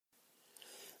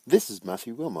This is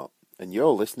Matthew Wilmot, and you're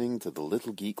listening to the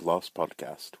Littlegeeklost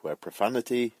podcast, where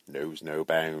profanity knows no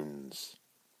bounds.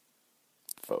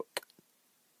 Fuck.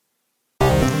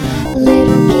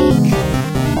 Little geek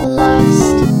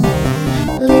lost.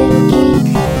 Little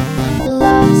geek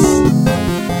lost.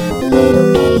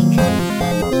 Little geek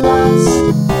lost.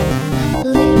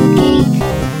 Little geek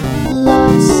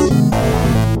lost.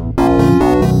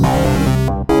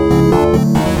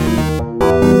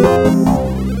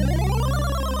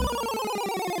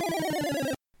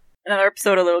 Another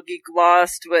episode of Little Geek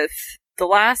Lost with the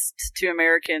last two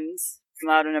Americans,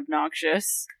 Loud and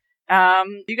Obnoxious.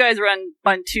 You guys run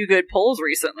two good polls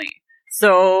recently,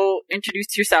 so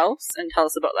introduce yourselves and tell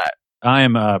us about that. I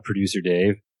am producer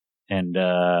Dave, and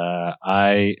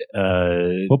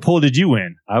What poll did you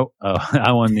win? I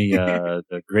won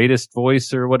the greatest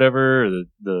voice or whatever,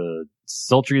 the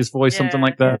sultriest voice, something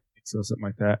like that. So something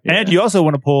like that. Yeah. And you also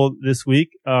won a poll this week.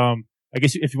 I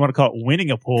guess if you want to call it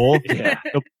winning a poll. Yeah.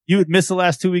 So you had missed the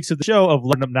last 2 weeks of the show of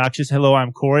Loud and Obnoxious. Hello,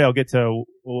 I'm Corey. I'll get to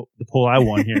the poll I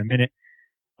won here in a minute.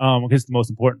 Because it's the most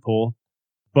important poll.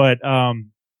 But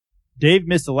Dave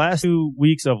missed the last 2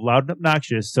 weeks of Loud and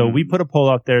Obnoxious, so we put a poll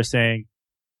out there saying,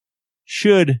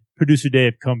 should producer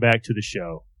Dave come back to the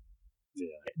show?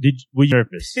 Yeah. Were you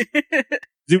nervous?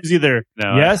 It was either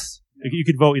yes, you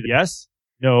could vote either yes,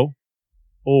 no,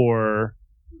 or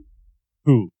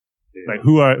who. Yeah. Like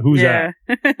who's that?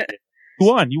 Who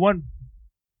won? You won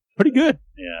pretty good.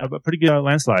 Yeah. A pretty good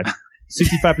landslide.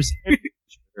 65%.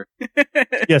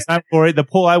 Yes, I'm Corey. The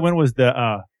poll I won was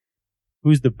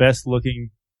who's the best looking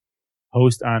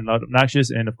host on Loud and Obnoxious,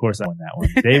 and of course I won that one.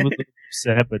 Dave was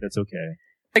upset, but that's okay.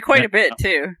 Quite a bit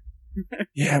too.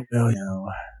 Yeah, well, you know.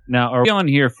 Now, are we on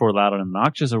here for Loud and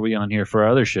Obnoxious, or are we on here for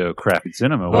our other show, Crafted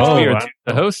Cinema, which we are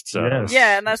the hosts of? Yes.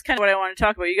 Yeah, and that's kind of what I want to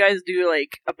talk about. You guys do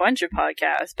like a bunch of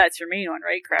podcasts. That's your main one,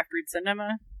 right? Crafted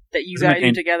Cinema that you guys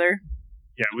do together.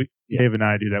 Yeah, Dave and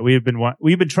I do that. We've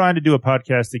been trying to do a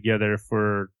podcast together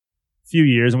for a few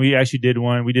years, and we actually did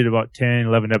one. We did about 10,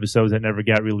 11 episodes that never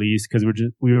got released because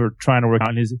we were trying to work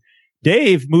on his.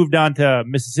 Dave moved on to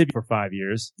Mississippi for 5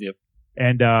 years. Yep.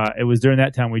 And it was during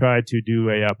that time we tried to do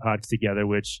a podcast together,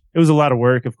 which it was a lot of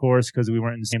work, of course, because we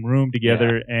weren't in the same room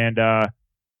together, and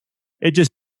it just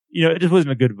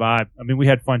wasn't a good vibe. I mean, we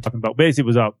had fun talking about. Basically, it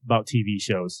was about TV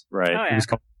shows, Right? Oh, yeah. It was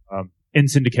called In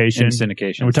Syndication.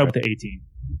 And we're talking about the A-Team.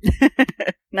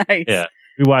 Nice. Yeah.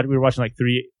 We were watching like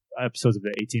 3 episodes of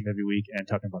the A-Team every week and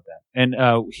talking about that. And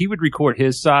he would record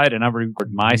his side, and I would record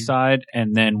my side,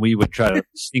 and then we would try to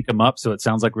sync them up so it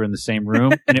sounds like we're in the same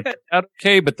room. And it worked out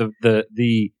okay, but the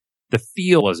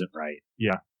feel wasn't right.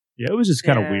 Yeah, it was just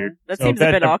kind of weird. That seems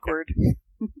a bit awkward.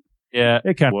 Yeah,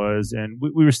 it kind of was, and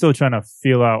we were still trying to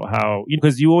feel out how,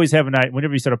 because you always have an idea,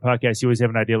 whenever you start a podcast, you always have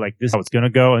an idea like this is how it's going to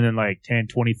go, and then like 10,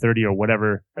 20, 30 or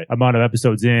whatever amount of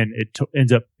episodes in, it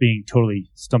ends up being totally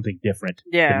something different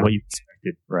than what you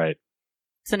expected. Right.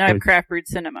 So now I have Craft Brewed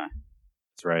Cinema.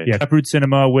 That's right. Yeah, Brewed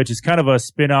Cinema, which is kind of a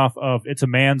spin-off of It's a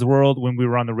Man's World when we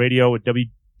were on the radio with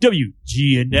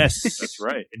WGNS. That's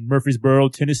right. In Murfreesboro,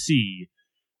 Tennessee.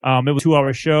 It was a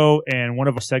 2-hour show, and one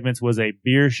of our segments was a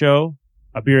beer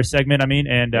segment,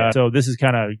 and so this is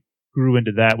kind of grew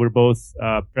into that. We're both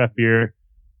craft beer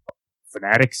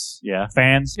fanatics,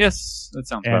 fans. Yes, that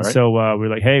sounds and about right. So we're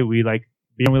like, hey, we like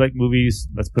beer, we like movies,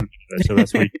 let's put it together. So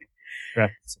that's what we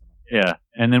craft. Yeah,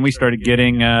 and then we started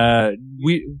getting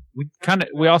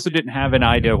we also didn't have an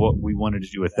idea of what we wanted to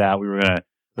do with that. We were gonna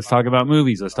let's talk about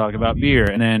movies, let's talk about beer,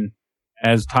 and then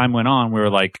as time went on, we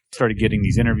were started getting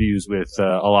these interviews with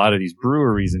a lot of these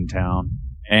breweries in town,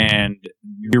 and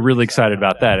we're really excited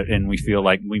about that, and we feel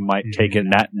like we might take it in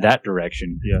that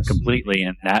direction completely,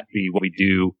 and that be what we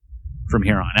do from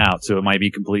here on out. So it might be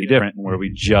completely different, where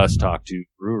we just talk to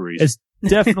breweries. It's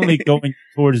definitely going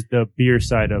towards the beer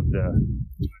side of the.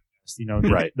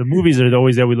 Right. The movies are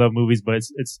always there. We love movies, but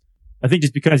it's. I think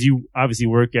just because you obviously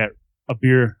work at a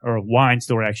beer or a wine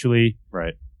store, actually,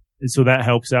 right? And so that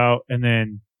helps out. And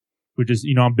then we're just,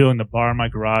 I'm building the bar in my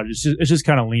garage. It's just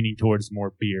kind of leaning towards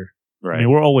more beer. Right. I mean,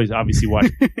 we're always obviously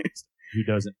watching. Who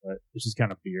doesn't? But it's just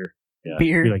kind of beer. Yeah.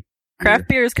 Beer. Craft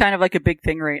beer is kind of like a big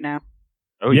thing right now.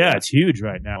 Oh yeah, it's huge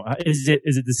right now. Is it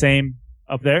the same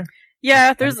up there?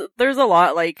 Yeah, there's a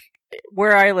lot. Like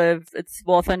where I live,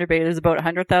 Thunder Bay. There's about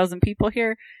 100,000 people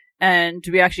here, and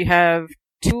we actually have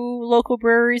 2 local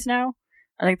breweries now.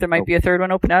 I think there might be a third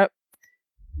one open up.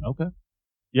 Okay.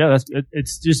 Yeah,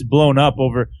 it's just blown up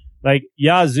over like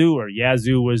Yazoo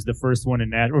was the first one in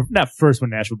Nashville, or not first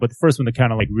one in Nashville, but the first one to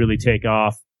kind of like really take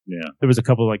off. Yeah. There was a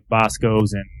couple like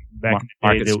Bosco's and back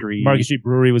in the day, Market Street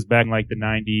Brewery was back in like the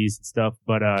 90s and stuff.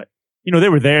 But, they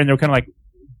were there and they were kind of like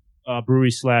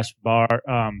brewery slash bar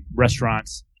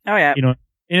restaurants. Oh yeah. You know,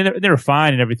 and they were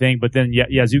fine and everything, but then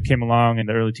Yazoo came along in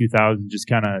the early 2000s, just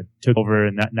kind of took over,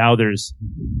 and now there's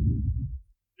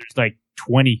like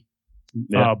 20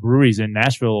 breweries in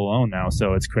Nashville alone now,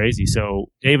 so it's crazy.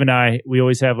 So Dave and I, we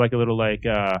always have like a little like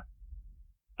I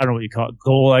don't know what you call it,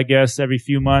 goal, I guess, every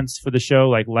few months for the show.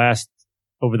 Like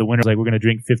over the winter, like we're going to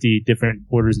drink 50 different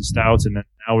porters and stouts, and then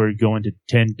now we're going to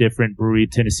 10 different brewery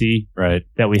Tennessee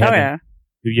that we haven't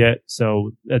do yet.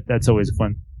 So that's always a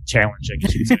fun challenge, I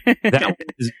guess you could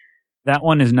say. That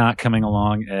one is not coming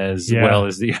along as well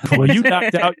as the other. Well, you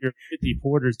knocked out your 50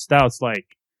 porters stouts like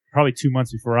probably 2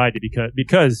 months before I did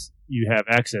because you have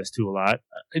access to a lot.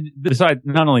 Besides,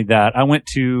 not only that, I went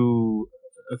to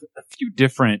a few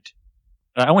different.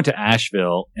 I went to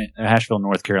Asheville,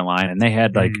 North Carolina, and they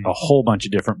had like a whole bunch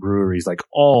of different breweries, like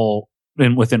all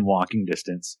within walking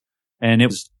distance. And it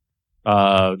was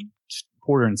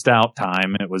porter and stout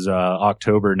time. It was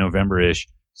October, November-ish.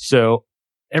 So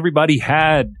everybody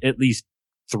had at least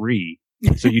 3.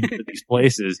 So you go to these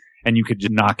places and you could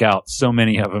just knock out so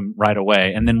many of them right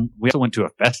away. And then we also went to a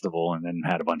festival and then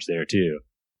had a bunch there too.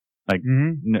 Like,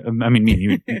 I mean,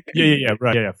 you.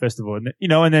 Right. Festival. And,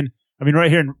 and then, I mean, right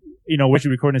here in, we're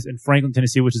recording this in Franklin,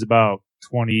 Tennessee, which is about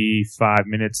 25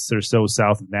 minutes or so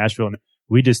south of Nashville. And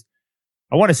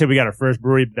I want to say we got our first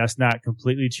brewery, but that's not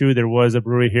completely true. There was a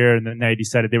brewery here, and then they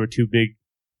decided they were too big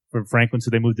for Franklin, so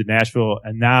they moved to Nashville.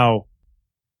 And now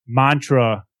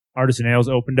Mantra Artisan Ales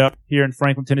opened up here in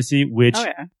Franklin, Tennessee, which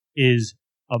is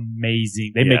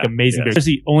amazing. They make amazing beers.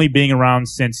 Especially only being around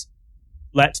since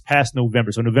past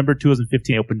November. So November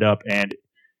 2015 opened up, and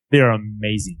they are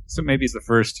amazing. So maybe it's the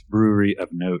first brewery of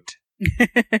note.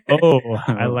 Oh,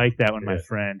 I like that one, my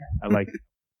friend. I like it.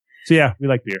 So yeah, we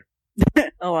like beer.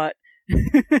 A lot.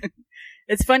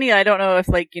 It's funny, I don't know if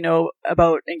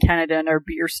about in Canada and our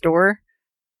beer store.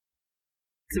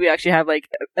 So we actually have like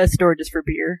a store just for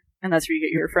beer, and that's where you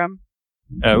get your from.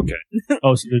 Oh, okay.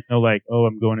 So there's no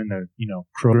I'm going in the,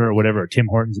 Kroger or whatever, or Tim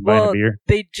Hortons and buying a beer?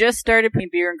 They just started putting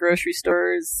beer in grocery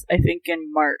stores, I think,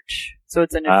 in March. So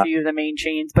it's in a few of the main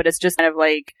chains, but it's just kind of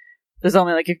like, there's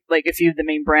only like a few of the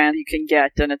main brands you can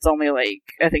get, and it's only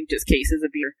I think just cases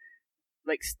of beer.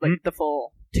 Like the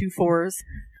full 2 4s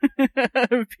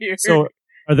of beer. So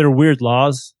are there weird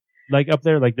laws up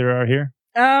there like there are here?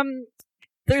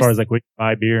 As far as where you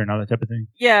buy beer and all that type of thing?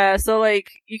 Yeah, so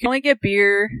you can only get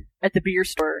beer at the beer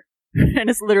store. And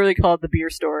it's literally called the beer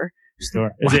store. Do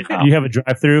you have a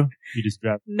drive-through? You just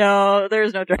drive? No,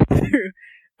 there's no drive-through.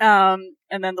 And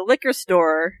then the liquor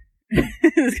store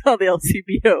is called the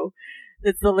LCBO.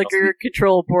 It's the Liquor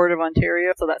Control Board of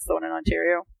Ontario, so that's the one in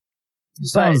Ontario.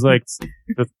 Sounds like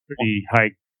a pretty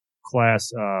high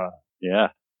class. Yeah.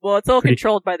 Well, it's all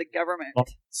controlled by the government.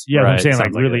 Yeah, right. I'm saying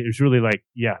it's really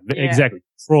exactly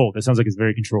controlled. It sounds like it's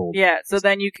very controlled. Yeah, so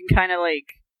then you can kind of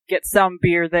get some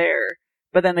beer there,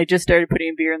 but then they just started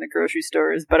putting beer in the grocery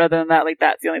stores. But other than that,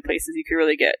 that's the only places you can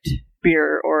really get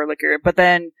beer or liquor. But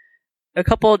then a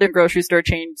couple of different grocery store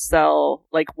chains sell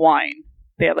wine.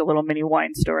 They have a little mini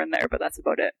wine store in there, but that's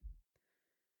about it.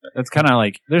 That's kind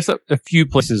of there's a few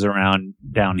places around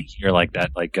down here like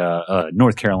that,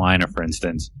 North Carolina, for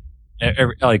instance.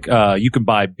 You can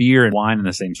buy beer and wine in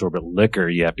the same store, but liquor,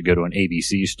 you have to go to an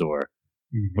ABC store,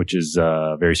 which is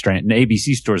very strange. And the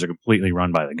ABC stores are completely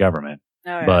run by the government,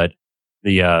 but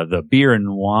the beer and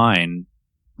wine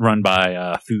run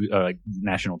by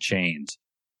national chains.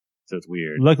 So it's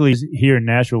weird. Luckily, here in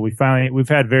Nashville, we've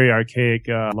had very archaic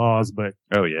laws, but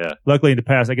luckily in the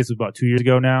past, I guess it was about 2 years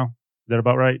ago now. Is that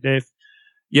about right, Dave?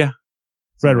 Yeah,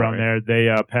 right around there.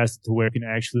 They passed it to where you can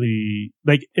actually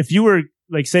if you were.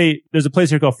 Say, there's a place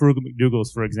here called Frugal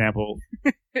McDougal's, for example.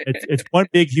 It's one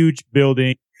big, huge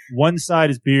building. One side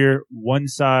is beer. One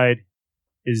side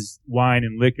is wine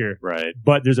and liquor. Right.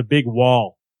 But there's a big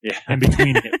wall in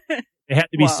between it. They had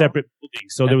to be separate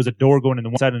buildings. So there was a door going in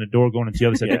the one side and a door going in the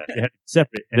other side. They had to be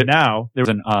separate. And now there was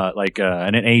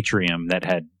an atrium that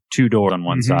had 2 doors on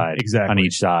one side, on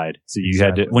each side. So you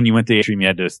had to, when you went to the atrium, you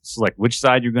had to select which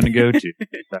side you're going to go to.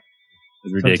 It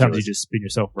was ridiculous. Sometimes you just spin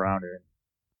yourself around and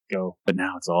go. But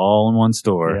now it's all in one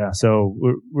store. Yeah, so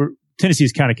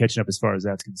Tennessee's kind of catching up as far as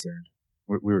that's concerned.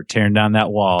 We were tearing down that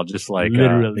wall just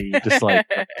literally, just like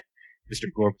Mr.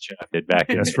 Gorbachev did back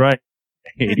then. That's right.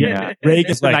 Yeah,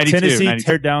 Reagan's like, Tennessee,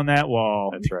 tear down that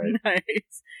wall. That's right.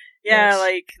 Nice.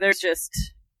 Yeah, there's just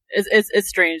it's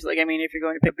strange. I mean, if you're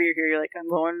going to pick beer here, you're I'm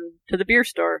going to the beer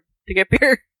store to get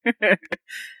beer. I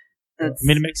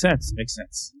mean, it makes sense.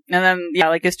 And then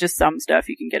it's just some stuff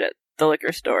you can get at the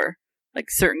liquor store.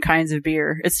 Certain kinds of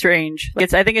beer. It's strange.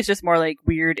 I think it's just more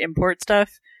weird import stuff.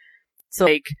 So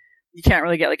you can't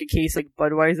really get like a case like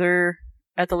Budweiser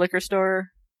at the liquor store.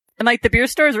 And like the beer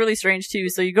store is really strange too.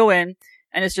 So you go in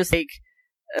and it's just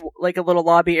like a little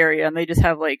lobby area, and they just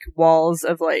have like walls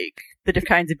of like the different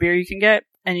kinds of beer you can get,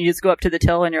 and you just go up to the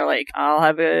till and you're like, I'll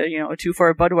have a 2 for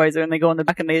a Budweiser, and they go in the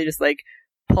back and they just like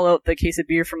pull out the case of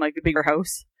beer from like the bigger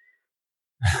house.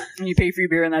 And you pay for your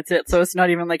beer and that's it. So it's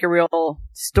not even like a real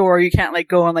store. You can't like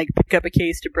go and like pick up a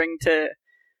case to bring to,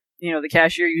 the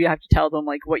cashier. You have to tell them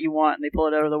like what you want and they pull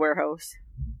it out of the warehouse.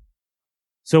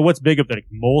 So what's big up there? Like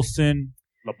Molson,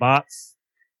 Labatt's?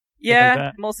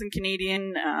 Yeah, like Molson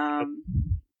Canadian.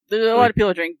 There's a lot of people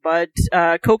who drink Bud.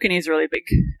 Kokanee is really big.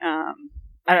 I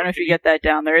don't know if you get that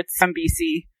down there. It's from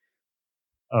BC.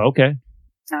 Oh, okay.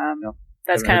 No,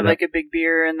 that's kind of like a big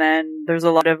beer. And then there's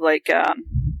a lot of like,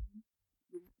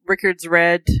 Rickard's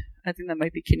Red. I think that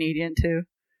might be Canadian too.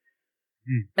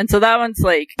 And so that one's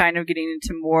like kind of getting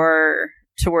into more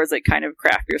towards like kind of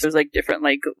craft beer. So there's like different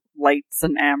like lights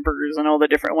and ambers and all the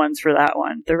different ones for that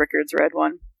one. The Rickard's Red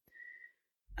one.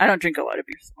 I don't drink a lot of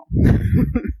beer, so.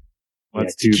 Well,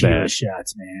 that's too bad.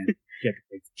 Shots, man. Get the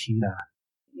big tequila.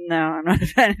 No, I'm not a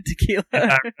fan of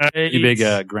tequila. You a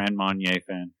big Grand Marnier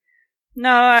fan?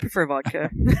 No, I prefer vodka.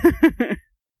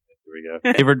 There we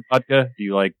go. Flavored vodka? Do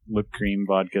you like whipped cream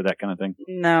vodka, that kind of thing?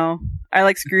 No. I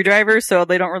like screwdrivers, so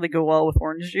they don't really go well with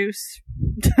orange juice.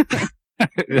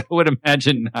 I would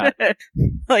imagine not.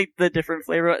 Like the different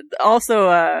flavor.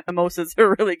 Also, mimosas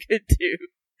are really good too.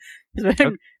 There's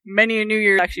been many a New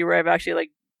Year actually where I've actually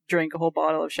like drank a whole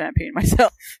bottle of champagne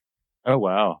myself. Oh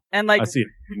wow! And like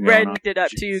red it up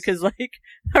too, because like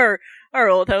our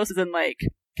old house is in like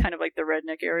kind of like the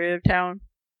redneck area of town.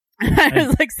 I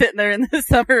was like sitting there in the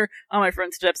summer on my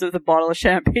front steps with a bottle of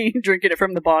champagne, drinking it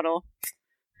from the bottle.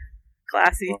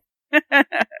 Classy. It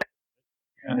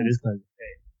is classy.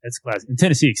 Hey, that's classy. In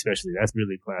Tennessee, especially, that's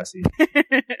really classy. If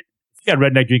you got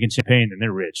redneck drinking champagne, then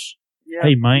they're rich. Yep.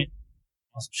 Hey, mate,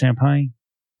 want some champagne?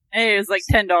 Hey, it was like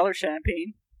 $10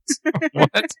 champagne.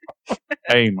 What?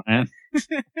 Hey, man.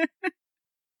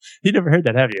 You never heard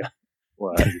that, have you?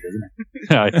 Well,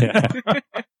 yeah.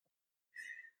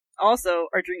 Also,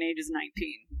 our drinking age is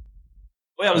 19.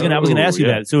 Well, I was gonna ask you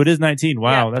that. So it is 19.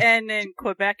 Wow. Yeah, and in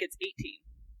Quebec, it's 18.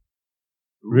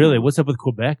 Really? What's up with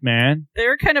Quebec, man?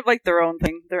 They're kind of like their own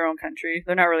thing, their own country.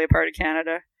 They're not really a part of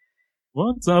Canada.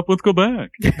 What's up with Quebec?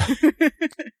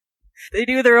 They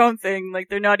do their own thing. Like,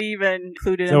 they're not even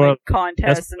included in like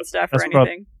contests and stuff or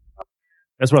anything.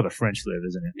 That's where all the French live,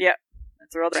 isn't it? Yeah.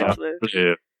 That's where all the French live.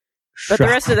 Yeah. But the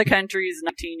rest of the country is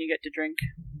 19 you get to drink.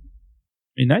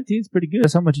 I mean, 19 is pretty good.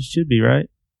 That's how much it should be, right?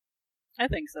 I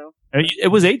think so. I mean, it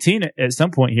was 18 at some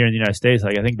point here in the United States.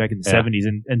 Like I think back in the 70s,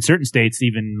 and certain states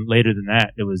even later than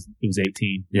that, it was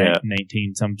 18. Yeah,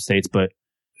 19 some states, but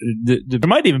there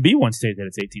might even be one state that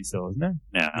it's 18 still, isn't there?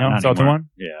 Yeah, no, it's all 21.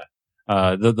 Yeah.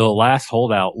 The last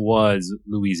holdout was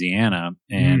Louisiana,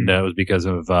 and it was because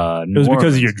of it was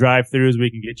because of your drive-throughs where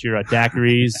you can get your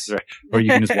daiquiris, right. Or you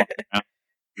can just walk around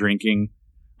drinking.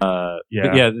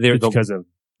 They're because of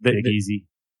Big Easy.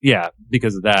 Yeah,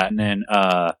 because of that, and then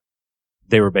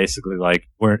they were basically like,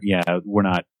 we're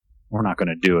not going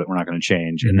to do it. We're not going to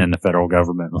change. Mm-hmm. And then the federal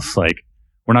government was like,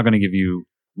 we're not going to give you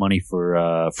money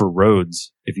for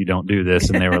roads if you don't do this.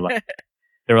 And they were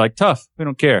like, tough. We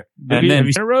don't care. Have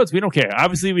you seen roads? We don't care.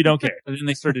 Obviously, we don't care. And then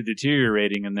they started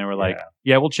deteriorating, and they were like,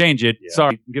 yeah, we'll change it. Yeah.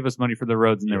 Sorry, give us money for the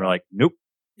roads. And they were like, nope.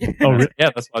 Oh, really? Yeah,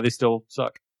 that's why they still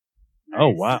suck. Nice. Oh,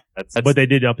 wow. But they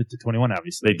did up it to 21,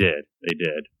 obviously. They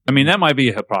did. I mean, that might be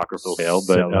a hypocritical tale,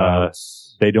 but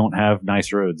they don't have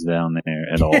nice roads down there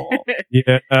at all.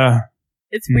 Yeah.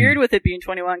 It's weird with it being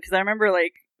 21, because I remember,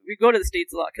 like, we go to the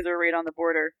States a lot because we're right on the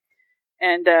border.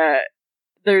 And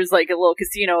there's, like, a little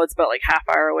casino. It's about, like, half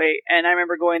hour away. And I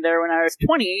remember going there when I was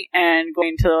 20 and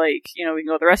going to, like, we can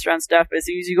go to the restaurant and stuff. As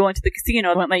soon as you go into the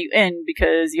casino, they won't let you in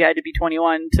because you had to be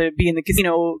 21 to be in the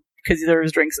casino because there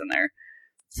was drinks in there.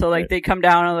 So, like, they come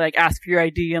down and, like, ask for your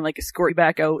ID and, like, escort you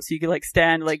back out so you can, like,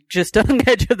 stand, like, just on the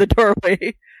edge of the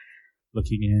doorway.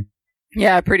 Looking in.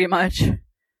 Yeah, pretty much.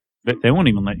 But they won't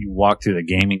even let you walk to the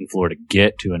gaming floor to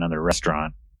get to another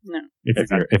restaurant. No.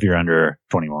 If you're under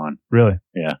 21. Really?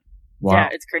 Yeah. Wow. Yeah,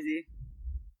 it's crazy.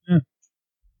 Yeah.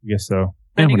 I guess so.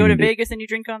 Then you go to Vegas and you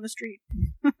drink on the street.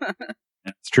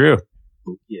 That's true.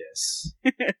 Yes.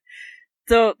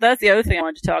 So, that's the other thing I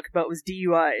wanted to talk about was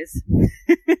DUIs.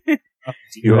 I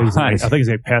think it's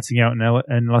like passing out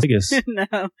in Las Vegas.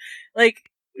 No. Like,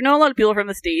 a lot of people from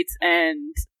the States,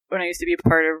 and when I used to be a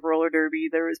part of roller derby,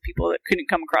 there was people that couldn't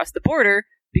come across the border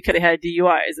because they had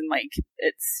DUIs, and, like,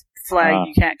 it's flagged,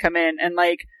 you can't come in. And,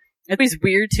 like, it's always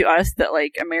weird to us that,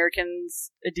 like,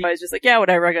 Americans, a DUI is just like, yeah,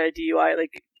 whatever, I got a DUI,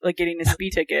 like getting a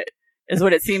speed ticket. is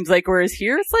what it seems like. Whereas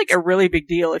here, it's like a really big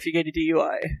deal if you get a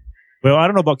DUI. Well, I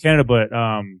don't know about Canada, but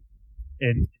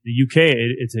in the UK,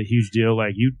 it's a huge deal.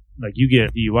 Like you get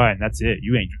a DUI and that's it.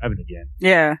 You ain't driving again.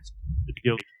 Yeah.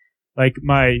 Like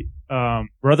my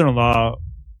brother-in-law,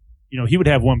 he would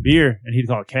have one beer and he'd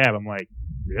call a cab. I'm like,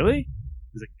 really?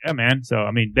 He's like, yeah, man. So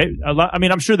I mean,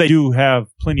 I'm sure they do have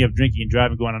plenty of drinking and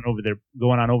driving going on over there,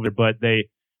 but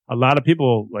a lot of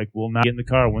people like will not get in the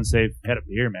car once they've had a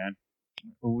beer, man.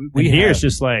 We here it's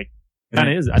just like kind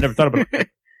of is. I never thought about it.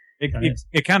 It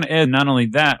kind of is. Not only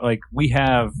that, like we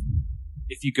have,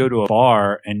 if you go to a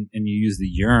bar and you use the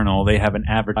urinal, they have an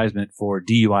advertisement for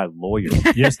DUI lawyers.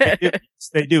 Yes,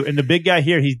 they do. And the big guy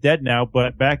here, he's dead now,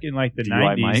 but back in like the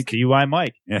DUI 90s, Mike. DUI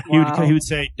Mike. Yeah. He would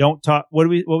say, "Don't talk." What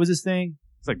was his thing?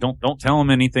 It's like don't tell them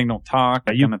anything, don't talk.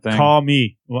 That You kind of thing. call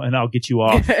me, and I'll get you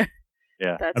off.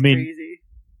 Yeah, That's I mean, crazy.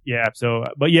 Yeah. So,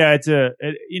 but yeah,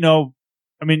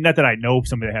 I mean, not that I know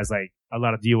somebody that has like a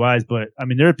lot of DUIs, but I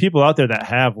mean, there are people out there that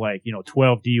have like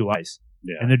 12 DUIs.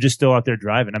 Yeah. And they're just still out there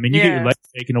driving. I mean, you get your license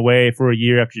taken away for a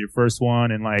year after your first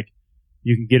one, and like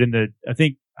you can get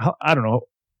I don't know,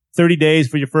 30 days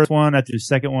for your first one. After your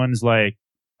second one's like,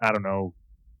 I don't know.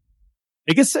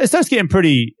 It starts getting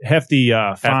pretty hefty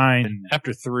fine.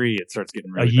 After 3, it starts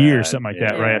getting really a year bad. or something like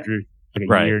Yeah. that, right? After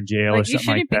like a year in jail or Like, you something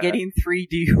like shouldn't be that. getting 3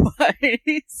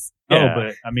 DUIs. Oh, Yeah.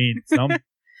 but I mean,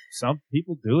 some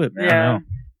people do it, man. I Yeah. know.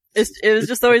 It was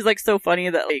just always like so funny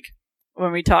that like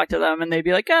when we talk to them and they'd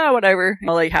be like, whatever.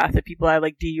 Like half the people have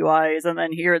like DUIs, and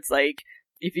then here it's like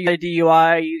if you get a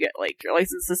DUI, you get like your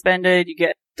license suspended, you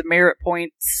get demerit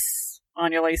points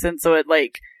on your license, so it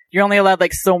like you're only allowed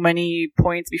like so many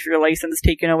points before your license is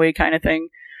taken away, kind of thing.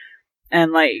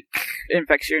 And like it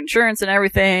affects your insurance and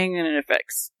everything, and it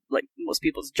affects like most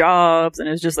people's jobs, and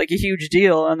it's just like a huge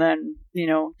deal. And then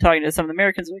talking to some of the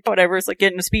Americans, like whatever, it's like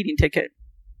getting a speeding ticket.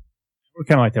 We're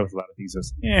kind of like that with a lot of things.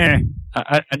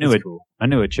 I knew it. Cool. I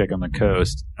knew a chick on the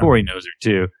coast. Corey knows her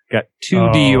too. Got 2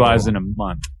 DUIs in a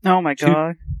month. Oh my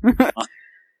god.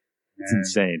 It's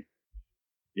insane.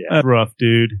 Yeah. That's rough,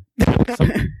 dude.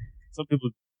 Some people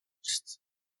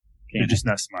they're just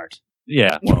not smart.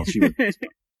 Yeah. Well, she was.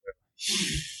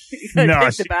 No, Take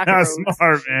the she's back not roads.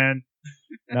 smart, man.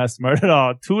 Not smart at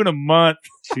all. 2 in a month.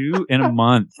 2 in a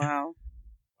month. Wow.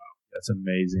 That's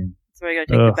amazing. So I gotta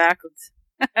take the backwards.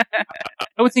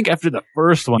 I would think after the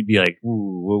first one, you'd be like,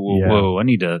 whoa, I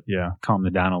need to calm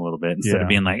it down a little bit instead of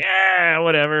being like,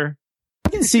 whatever. I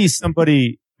can see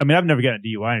somebody, I mean, I've never gotten a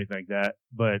DUI or anything like that,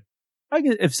 but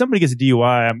if somebody gets a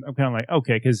DUI, I'm kind of like,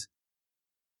 okay, because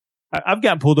I've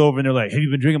gotten pulled over and they're like, have you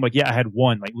been drinking? I'm like, yeah, I had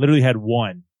one, like literally had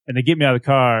one. And they get me out of the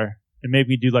car and make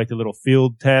me do like the little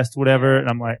field test, whatever. And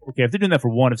I'm like, okay, if they're doing that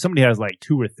for one, if somebody has like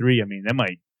 2 or 3, I mean, that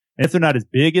might. And if they're not as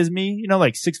big as me,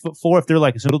 like 6'4", if they're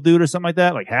like a little dude or something like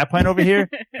that, like half pint over here,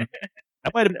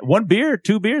 that might have 1 beer,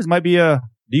 2 beers might be a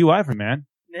DUI for man.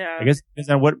 Yeah. I guess it depends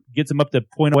on what gets them up to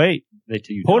 0.08. They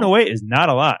tell you 0.08 is not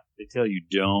a lot. They tell you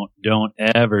don't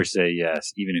ever say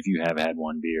yes, even if you have had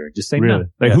 1 beer. Just say Really? no.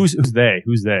 Like Yeah. who's they?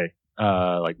 Who's they?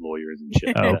 Like lawyers and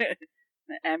shit. Oh.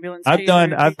 The ambulance. I've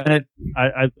done chasers. it.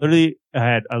 I literally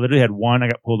had one. I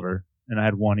got pulled over, and I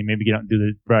had one. He made me get out and do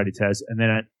the sobriety test, and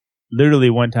then literally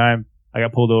one time I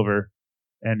got pulled over,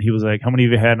 and he was like, "How many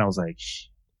have you had?" And I was like, "Shh."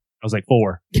 I was like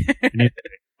 4. And he was like,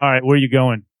 all right, where are you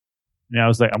going? And I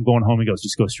was like, "I'm going home." He goes,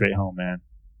 "Just go straight home, man."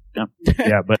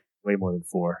 Yeah, but way more than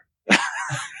 4.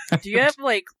 Do you have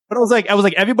like? But I was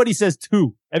like, everybody says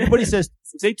 2. Everybody says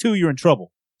say 2, you're in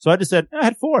trouble. So I just said I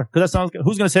had 4 because that sounds good.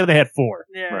 Who's going to say they had 4?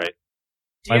 Yeah. Right.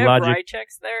 Do you My have logic- ride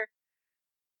checks there?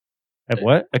 Have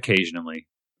what? Occasionally.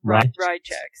 Right. Ride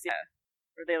checks. Yeah.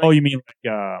 Where they like, Oh, you mean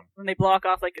like when they block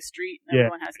off like a street and Yeah.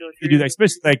 everyone has to go you through. do that,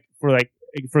 especially like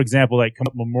for example, like come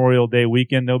up Memorial Day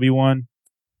weekend, there'll be one.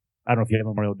 I don't know if you have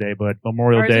Memorial Day, but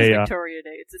Memorial Ours is Day. Victoria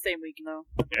Day. It's the same weekend though.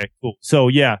 Okay, cool. So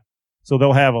yeah, so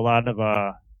they'll have a lot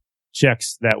of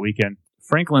checks that weekend.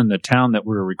 Franklin, the town that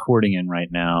we're recording in right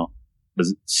now,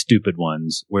 was stupid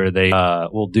ones where they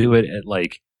will do it at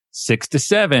like 6 to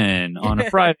 7 on a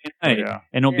Friday night,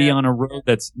 and it'll be Yeah. on a road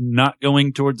that's not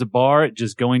going towards a bar,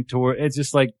 just going toward. It's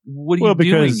just like, what are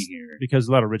you doing here? Because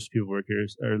a lot of rich people work here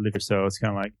or live here, so it's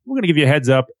kind of like we're gonna give you a heads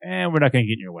up, and we're not gonna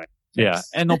get in your way. Yeah,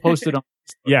 and they'll post it on.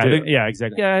 Yeah, too. yeah,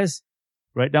 exactly. Guys,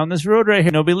 right down this road right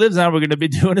here, nobody lives on. We're gonna be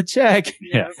doing a check.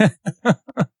 Yeah.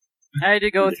 I had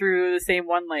to go through the same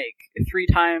one like 3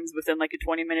 times within like a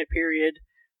 20-minute period.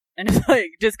 And it's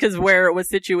like, just because where it was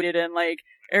situated, and like,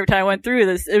 every time I went through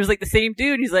this, it was like the same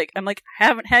dude. He's like, I'm like,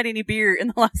 haven't had any beer in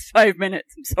the last 5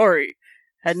 minutes. I'm sorry.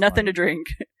 Had nothing to drink.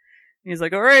 He's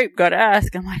like, all right, gotta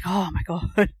ask. I'm like, oh my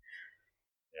god.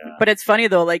 Yeah. But it's funny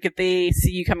though, like if they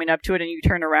see you coming up to it and you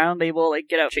turn around, they will like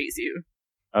get out and chase you.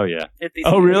 Oh yeah. If they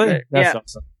Oh, see you really? with it. That's Yeah.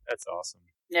 awesome. That's awesome.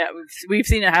 Yeah, we've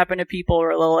seen it happen to people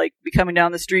where they'll like be coming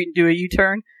down the street and do a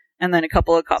U-turn, and then a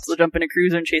couple of cops will jump in a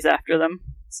cruiser and chase after them.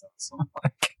 That's awesome.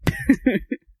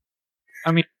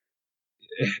 I mean,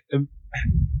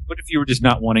 what if you were just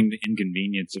not wanting the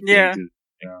inconvenience of Yeah. being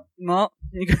to, Well,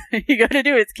 you got to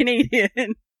do it. It's Canadian.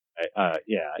 yeah, I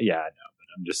know, but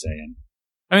I'm just saying.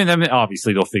 I mean,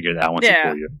 obviously they'll figure that out once they Yeah.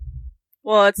 pull you.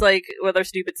 Well, it's like with our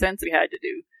stupid census we had to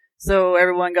do. So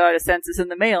everyone got a census in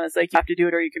the mail, and it's like you have to do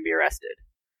it or you can be arrested.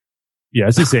 Yeah,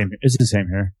 it's the same. It's the same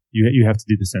here. You have to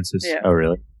do the census. Yeah. Oh,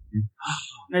 really?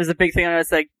 There's a big thing on it.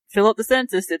 It's like, fill out the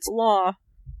census. It's law.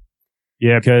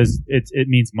 Yeah, because it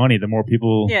means money. The more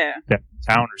people Yeah. that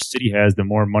town or city has, the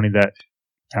more money that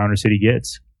town or city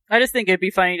gets. I just think it'd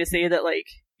be funny to say that, like,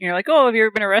 you're like, oh, have you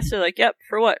ever been arrested? Like, yep,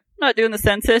 for what? Not doing the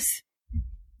census.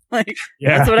 Like,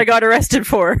 Yeah. that's what I got arrested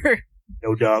for.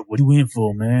 Yo, dog, what you in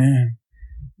for, man?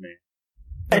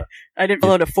 I didn't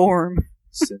fill out a form.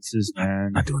 Census,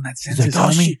 man. Not doing that He's like,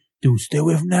 oh, shit. Dude, stay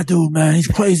away from that dude, man. He's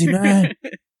crazy, man.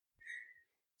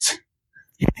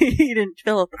 He didn't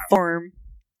fill out the form.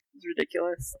 It's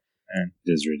ridiculous. It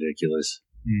is ridiculous.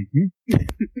 Mm-hmm.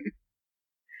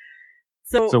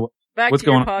 So back what's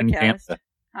to your going on in podcast. Canada?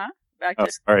 Huh? Back Oh,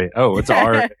 to sorry. Oh, it's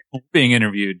our being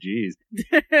interviewed. Jeez.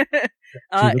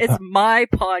 it's my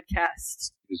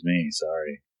podcast. Excuse me.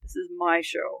 Sorry. This is my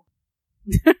show.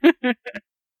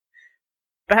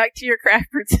 Back to your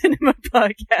Craft Brewed Cinema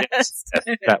podcast. Yes,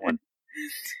 that one.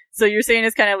 So you're saying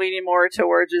it's kind of leaning more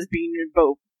towards just being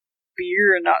about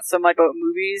beer and not so much about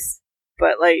movies.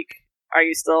 But like, are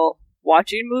you still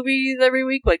watching movies every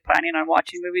week? Like planning on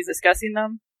watching movies, discussing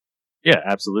them? Yeah,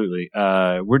 absolutely.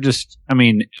 We're just, I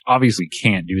mean, obviously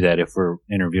can't do that if we're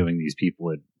interviewing these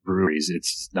people at breweries.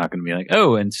 It's not going to be like,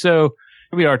 oh, and so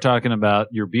we are talking about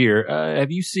your beer.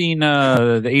 Have you seen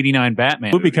the 89 Batman?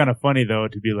 It would be kind of funny, though,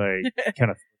 to be like,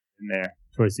 kind of in there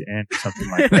towards the end or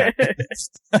something like that.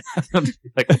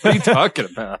 Like, what are you talking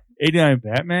about? 89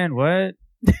 Batman? What?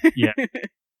 Yeah.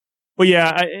 But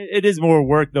yeah, it is more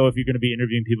work, though, if you're going to be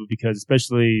interviewing people, because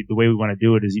especially the way we want to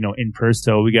do it is, in person.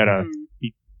 So we got to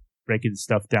be breaking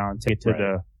stuff down, take it to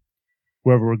the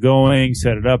wherever we're going,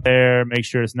 set it up there, make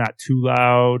sure it's not too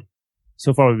loud.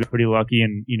 So far, we've been pretty lucky,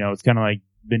 and it's kind of like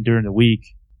been during the week,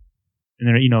 and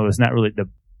then it's not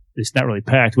really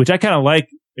packed, which I kind of like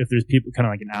if there's people, kind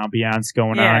of like an ambiance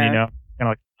going on, kind of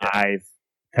like live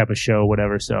type of show,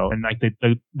 whatever. So, and like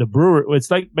the brewer, it's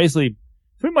like basically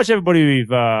pretty much everybody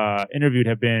we've interviewed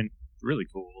have been Really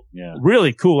cool. Yeah.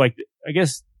 really cool. Like I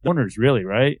guess the owners, really,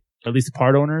 right? At least the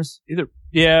part owners.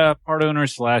 Part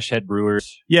owners / head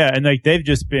brewers. Yeah, and like they've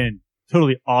just been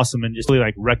totally awesome and just really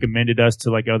like recommended us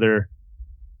to like other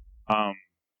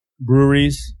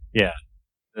breweries. Yeah.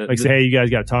 Like say, hey, you guys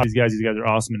got to talk to these guys. These guys are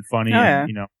awesome and funny. Oh, yeah.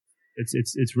 And,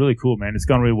 it's really cool, man. It's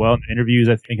gone really well. The interviews,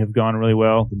 I think, have gone really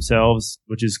well themselves,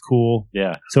 which is cool.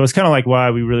 Yeah. So it's kind of like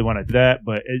why we really want to do that,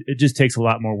 but it just takes a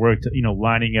lot more work to,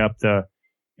 lining up the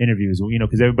interviews,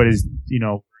 because everybody's,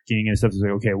 working and stuff. It's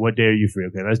like, okay, what day are you free?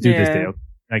 Okay, let's do this day.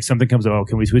 Like something comes up,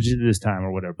 can we switch it to this time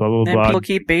or whatever, blah, blah, And blah. people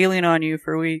keep bailing on you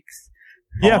for weeks.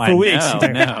 Yeah, for weeks.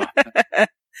 No. I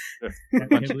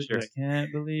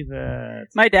can't believe that.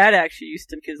 My dad actually used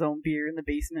to make his own beer in the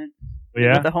basement.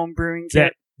 Yeah? With the home brewing Is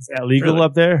kit. that legal Really?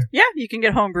 up there? Yeah, you can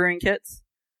get home brewing kits.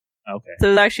 Okay. So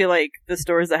there's actually like the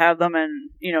stores that have them,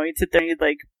 and you'd sit there and you'd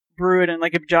like brew it in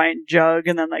like a giant jug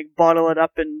and then like bottle it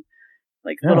up in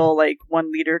like little like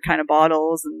 1 liter kind of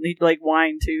bottles, and you'd like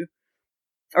wine too.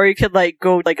 Or you could like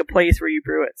go like a place where you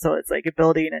brew it, so it's like a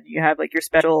building and you have like your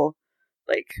special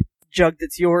like jug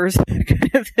that's yours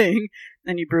kind of thing.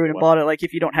 Then you brew it and bottle it like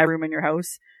if you don't have room in your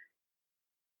house.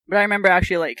 But I remember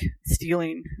actually like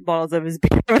stealing bottles of his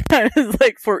beer when I was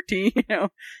like 14,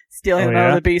 stealing them out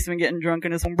of the basement, getting drunk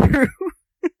in his home brew.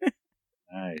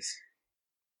 Nice.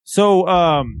 So,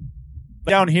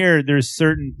 down here, there's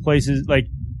certain places like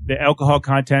the alcohol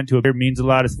content to a beer means a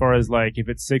lot as far as like if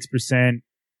it's 6%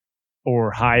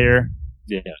 or higher.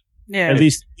 Yeah. Yeah. At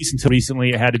least until recently,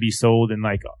 it had to be sold in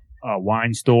like a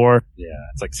wine store. Yeah.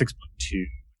 It's like 6.2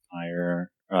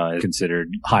 higher. Considered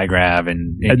high grav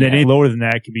and then any lower than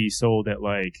that can be sold at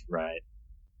like, right.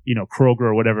 Kroger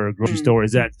or whatever grocery store.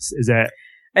 Is that?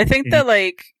 I think that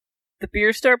like the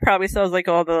beer store probably sells like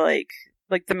all the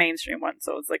like the mainstream ones.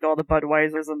 So it's like all the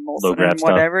Budweisers and Molson grab and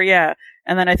whatever. stuff. Yeah.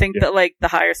 And then I think that like the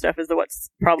higher stuff is what's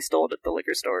probably sold at the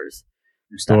liquor stores.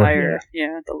 Store, the higher,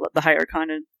 the higher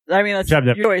content. I mean, that's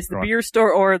your choice: the beer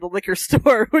store or the liquor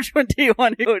store. Which one do you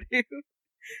want to go to?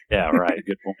 Yeah, right.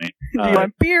 Good point. Do you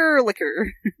want beer or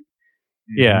liquor?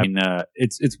 Yeah, I mean,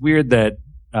 it's weird that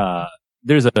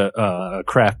there's a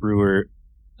craft brewer,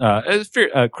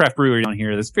 a craft brewery down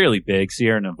here that's fairly big,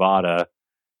 Sierra Nevada.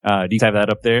 Do you have that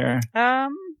up there? I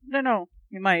don't know.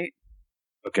 You might.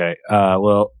 Okay.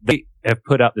 Well, they have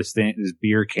put out this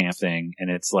beer camp thing, and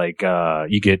it's like,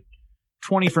 you get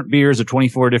 20 different beers or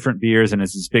 24 different beers, and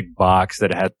it's this big box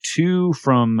that has 2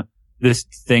 from this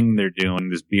thing they're doing,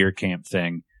 this beer camp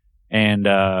thing. And,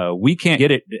 we can't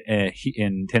get it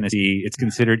in Tennessee. It's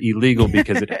considered illegal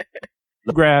because it has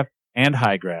low graph and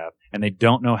high graph, and they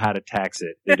don't know how to tax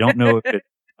it. They don't know if it's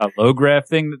a low graph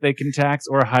thing that they can tax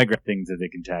or a high graph thing that they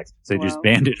can tax. So they just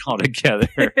banned it all together.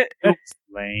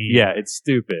 Lame. Yeah, it's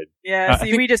stupid. Yeah,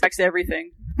 see, we just tax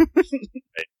everything.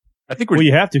 I think Well,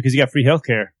 you have to because you got free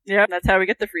healthcare. Yeah, that's how we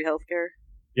get the free healthcare.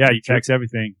 Yeah, you tax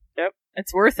everything. Yep,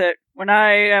 it's worth it. When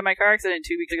I had my car accident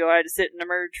 2 weeks ago, I had to sit and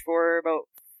emerge for about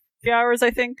 3 hours,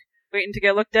 I think, waiting to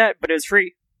get looked at, but it was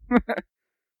free.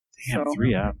 Damn, So-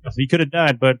 3 hours. So you could have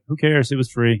died, but who cares? It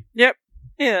was free. Yep.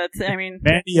 Yeah, I mean,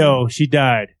 Mandy-O, she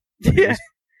died. yeah.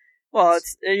 Well,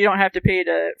 you don't have to pay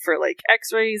for like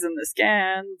X-rays and the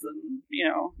scans, and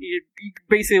you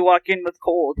basically walk in with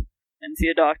cold and see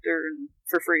a doctor and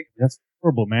for free. That's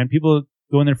horrible, man. People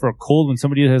go in there for a cold when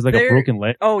somebody has like a broken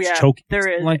leg. Oh It's yeah, choking. there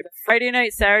is. Like, Friday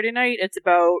night, Saturday night, it's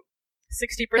about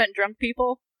 60% drunk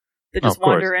people that Oh, just of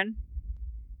course. wander in.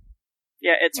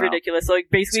 Yeah, it's Wow. ridiculous. Like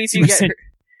basically, if you get 60%. hurt,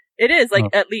 it is like Oh.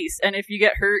 at least, and if you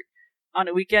get hurt on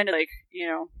a weekend, like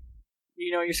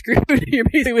you're screwed. You're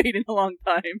basically waiting a long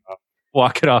time.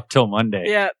 Walk it off till Monday.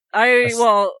 Yeah, I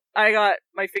got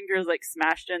my fingers like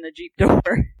smashed in the Jeep door,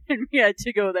 and we had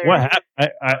to go there. what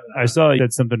happened? I saw you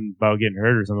said something about getting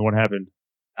hurt or something. What happened?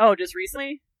 Oh, just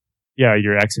recently? Yeah,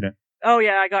 your accident. Oh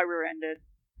yeah, I got rear-ended.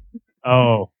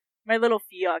 Oh, My little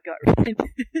Fiat got rear-ended.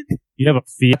 you have a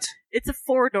Fiat? It's a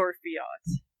 4-door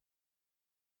Fiat.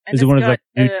 And Is it it's one of got like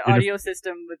an audio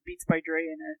system with Beats by Dre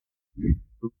in it.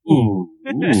 Ooh.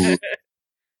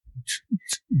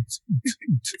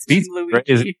 It's Beats Team by Dre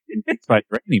isn't- Luigi. It's by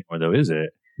Dre anymore, though, is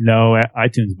it? No,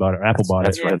 iTunes bought it. Apple bought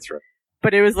That's it. right. That's right.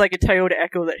 But it was like a Toyota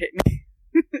Echo that hit me.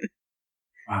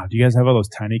 Wow, do you guys have all those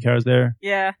tiny cars there?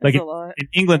 Yeah, Like that's a lot. In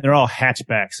England, they're all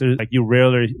hatchbacks. So like you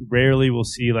rarely will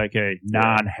see like a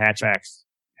non-hatchback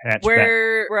hatchback.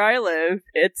 Where I live,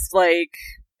 it's like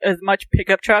as much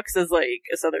pickup trucks as like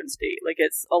a southern state. Like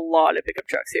it's a lot of pickup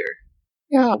trucks here.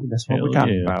 Yeah, that's what we're Hell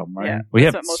talking yeah. about, man. Yeah, We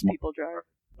that's have what most small- people drive.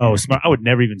 Oh, smart! I would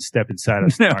never even step inside a No,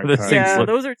 smart this car. thing's Yeah,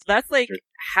 look- that's like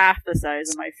half the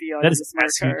size of my Fiat. That is is a smart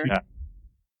massive. car. Yeah.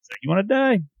 It's like, you want to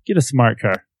die? Get a smart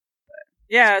car.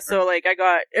 Yeah, so like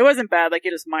it wasn't bad, like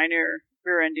it was minor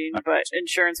rear ending, but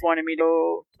insurance wanted me to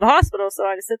go to the hospital, so I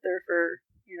had to sit there for,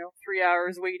 3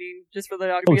 hours waiting just for the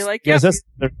doctor to be like, yes,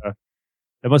 yep.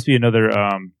 that must be another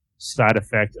side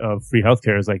effect of free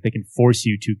healthcare. Is like they can force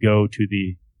you to go to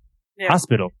the Yeah.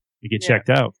 hospital to get Yeah. checked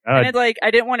out. And it's like,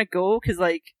 I didn't want to go because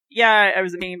like, yeah, I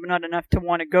was in pain, but not enough to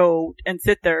want to go and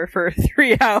sit there for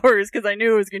 3 hours because I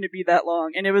knew it was going to be that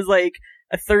long. And it was like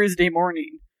a Thursday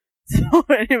morning. So,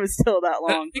 and it was still that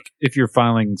I long. think if you're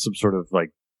filing some sort of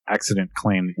like accident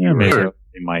claim that you Yeah, maybe. hurt,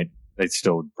 they'd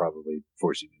still probably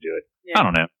force you to do it. Yeah. I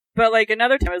don't know. But like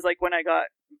another time was like when I'm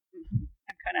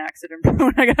kind of accident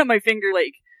prone. I got my finger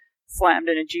like slammed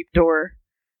in a Jeep door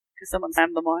because someone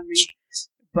slammed them on me.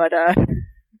 But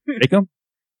Break them?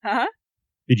 huh?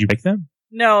 Did you break them?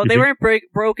 No, Did they you- weren't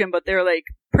broken, but they were like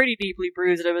pretty deeply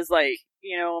bruised. It was like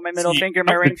my middle See, finger,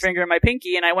 my ring finger, and my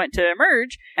pinky, and I went to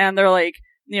emerge, and they're like.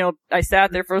 I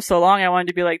sat there for so long. I wanted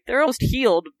to be like, they're almost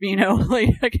healed. Like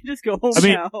I can just go home I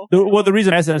mean, now. The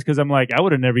reason I asked that is because I'm like, I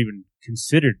would have never even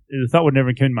considered. The thought would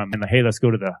never come in my mind. Like, hey, let's go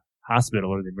to the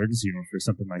hospital or the emergency room for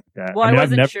something like that. Well, I mean,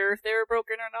 I've wasn't never. sure if they were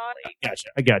broken or not. Like,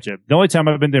 I gotcha. The only time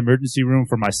I've been to the emergency room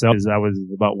for myself is I was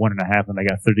about 1.5 and I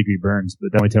got 3rd-degree burns.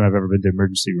 But the only time I've ever been to the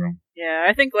emergency room. yeah,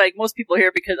 I think like most people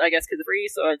here because it's free,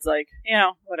 so it's like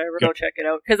whatever, go check it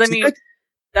out. Because I mean,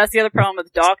 that's the other problem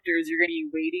with doctors. You're going to be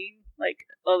waiting like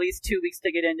at least 2 weeks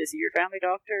to get in to see your family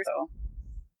doctor. So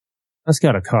That's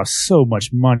got to cost so much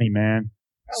money, man.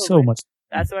 So Probably. much.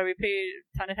 that's why we pay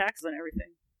a ton of taxes on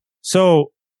everything.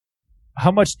 So, how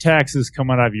much taxes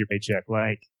come out of your paycheck?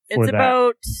 Like for It's that?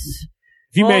 about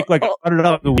If you well, make like well-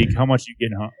 $100 a week, how much you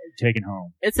taking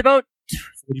home? it's about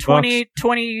 40 bucks?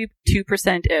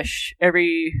 22% ish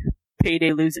every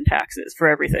payday losing taxes for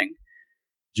everything.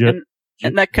 Ju-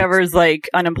 And that covers like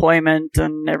unemployment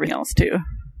and everything else too.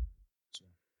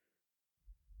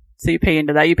 So you pay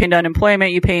into that. You pay into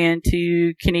unemployment. You pay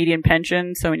into Canadian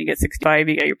pension. So when you get 65,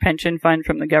 you get your pension fund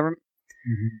from the government.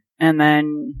 Mhm. And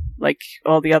then like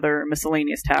all the other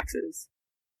miscellaneous taxes.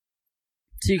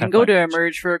 So you can Have go fun. to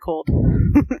Emerge for a cold.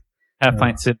 Half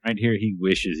Pint sitting right here. He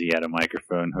wishes he had a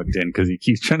microphone hooked in because he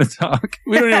keeps trying to talk.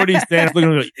 We don't know what he's saying.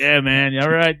 Looking like, yeah, man. You all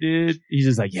right, dude? He's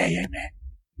just like, yeah,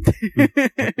 man.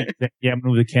 Yeah, I'm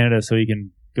moving to Canada so he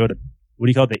can go to, what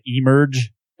do you call it? The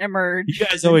emerge? Emerge. You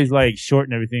guys always like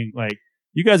shorten everything. Like,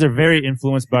 you guys are very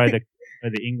influenced by the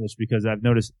English because I've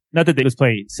noticed, not that they just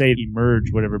say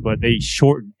emerge, whatever, but they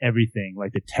shorten everything,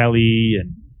 like the telly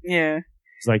and Yeah.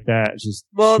 it's like that. It's just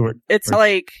Well, it's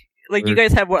like you Urgent.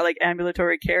 guys have what, like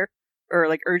ambulatory care or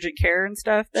like urgent care and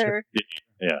stuff there.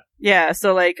 Yeah. Yeah.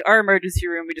 So like our emergency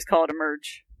room, we just call it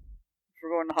emerge. If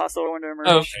we're going to the hospital, we're going to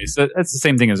emerge. Okay, so that's the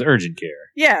same thing as urgent care.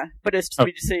 Yeah, but it's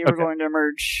we just say we're okay. going to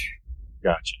emerge.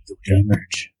 Gotcha.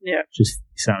 emerge. Yeah. Just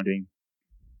sounding.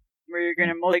 Where you're going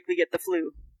to most likely get the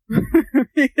flu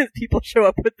because people show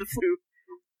up with the flu.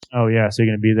 Oh yeah, so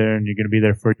you're gonna be there, and you're gonna be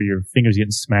there for your fingers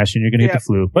getting smashed, and you're gonna get the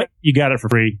flu. But you got it for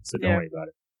free, so don't worry about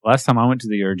it. Last time I went to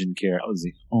the urgent care, I was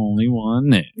the only one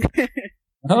there.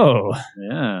 Oh,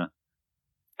 Yeah.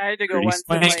 I had to go Pretty once.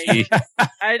 swanky. I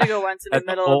had to go once in the At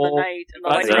the middle of the whole- night, and the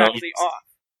That's lights were right. actually off.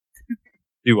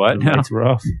 Do what the now? lights were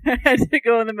off. I had to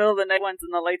go in the middle of the night once,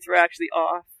 and the lights were actually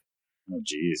off. Oh,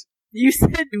 jeez. You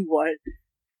said do what?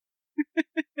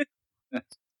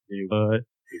 Do what?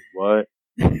 Do what?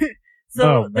 So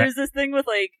Oh, man. there's this thing with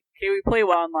like, okay, we play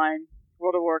online,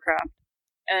 World of Warcraft,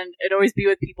 and it'd always be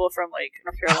with people from like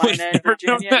North Carolina and never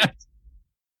known Virginia. that.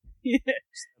 Yeah.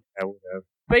 I would have.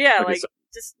 But yeah, Okay, like so-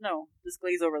 just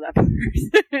glaze over that part.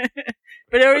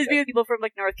 But it always be with people from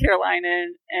like North Carolina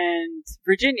and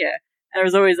Virginia. And there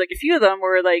was always like a few of them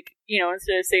where like,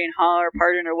 instead of saying huh or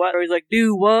pardon or what, always like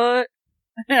do what?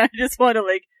 And I just want to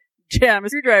like jam a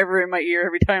screwdriver in my ear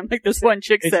every time like this one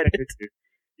chick said it.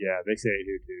 Yeah, they say it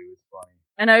here too. It's funny.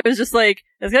 And I was just like,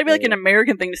 it's gotta be like an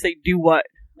American thing to say do what?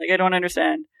 Like I don't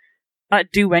understand. Not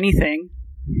do anything.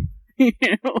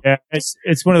 Yeah,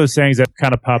 it's one of those things that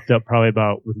kind of popped up probably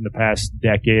about within the past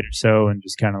decade or so, and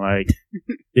just kind of like,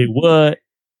 do what?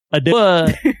 I do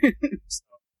what?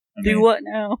 Do what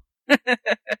now?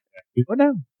 Do what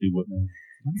now? Do what now?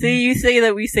 See, you say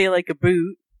that we say like a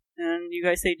boot, and you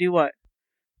guys say do what?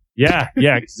 Yeah,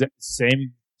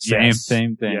 same yes.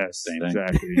 Same thing. Yes, Same thing.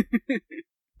 exactly.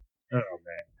 Oh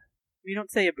man. We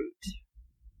don't say a boot.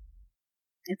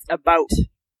 It's about.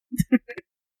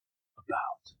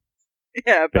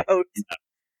 Yeah, about.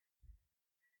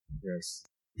 Yes.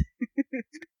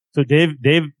 So Dave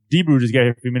Debrew just got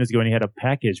here a few minutes ago, and he had a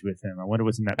package with him. I wonder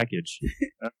what's in that package.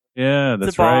 Yeah, It's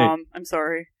that's a right. bomb. I'm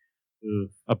sorry.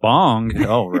 A bong.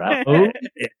 Oh, right. Oh,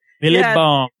 Billy Yeah.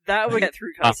 Bomb. That would get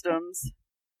through customs.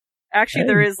 Actually,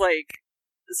 there is like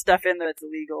stuff in there that's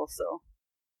illegal, so.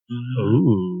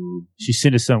 Ooh. She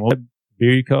sent us some, what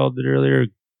beer you called it earlier?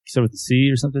 Started with the C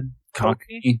or something?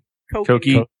 Cokie?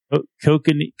 Cokie.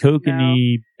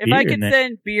 Kokanee If beer I in could there.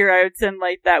 send beer, I would send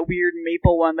like that weird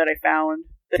maple one that I found.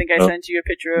 I think I sent you a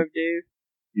picture of, dude.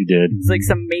 You did. It's like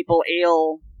some maple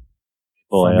ale.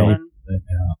 Full ale. something.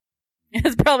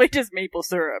 It's probably just maple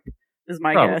syrup, is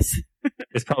my Probably. guess.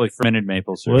 It's probably fermented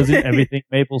maple syrup. Wasn't everything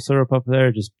maple syrup up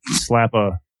there? Just slap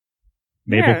a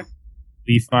maple Yeah.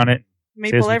 leaf on it.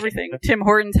 Maple Says- everything. Tim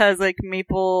Hortons has like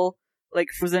maple, like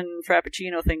frozen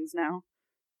frappuccino things now.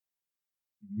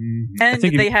 Mm-hmm. I And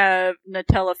think they have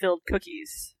Nutella filled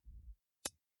cookies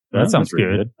That sounds pretty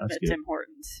pretty good. That's at good. Tim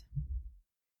Hortons.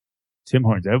 Tim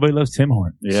Hortons. Everybody loves Tim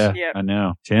Hortons. Yeah, Yep. I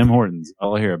know. Tim Hortons.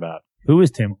 All I hear about. Who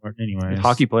is Tim Hortons anyway?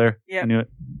 Hockey player. Yep. I knew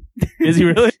it. Is he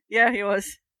really? Yeah, he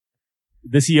was.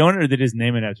 Does he own it, or did they just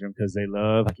name it after him because they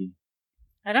love hockey?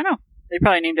 I don't know. They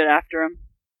probably named it after him.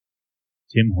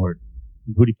 Tim Hortons.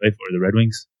 Who do he play for? The Red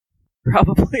Wings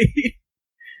Probably.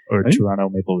 or Right. Toronto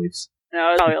Maple Leafs?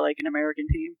 No, it's probably like an American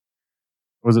team.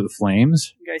 Was it the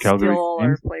Flames? You guys Calgary steal all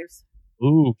our Flames? players.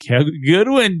 Ooh, good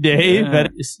one, Dave. Yeah.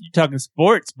 You're talking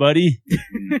sports, buddy.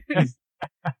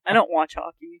 I don't watch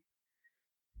hockey.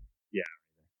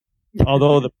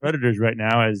 Although the Predators right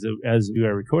now, as we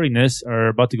are recording this, are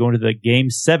about to go into the Game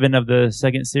 7 of the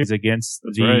second series against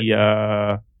That's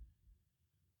the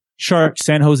Sharks,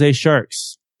 San Jose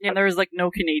Sharks. Yeah, there was like no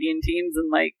Canadian teams in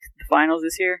like the finals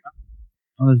this year.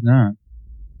 Oh, there's not.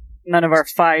 None of our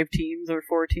 5 teams or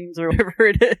 4 teams or whatever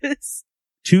it is.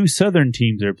 2 Southern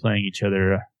teams are playing each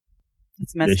other.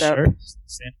 It's messed The up. Sharks.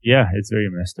 Yeah, it's very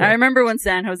messed up. I remember when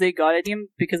San Jose got a team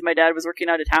because my dad was working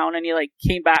out of town and he like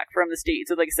came back from the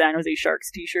States with like a San Jose Sharks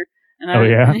t-shirt. And Oh,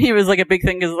 yeah? and he was like a big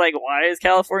thing is like, why is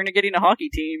California getting a hockey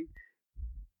team?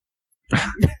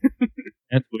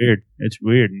 That's weird. It's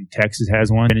weird. And Texas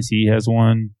has one. Tennessee has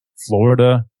one.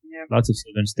 Florida. Yeah. Lots of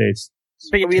southern states.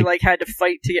 But we like had to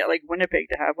fight to get like Winnipeg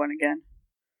to have one again.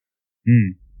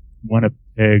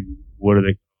 Winnipeg. What are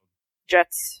they?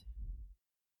 Jets.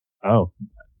 Oh,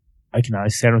 I can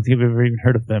honestly say I don't think I've ever even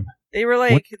heard of them. They were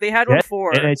like, they had one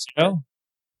before. NHL?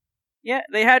 Yeah,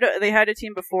 they had a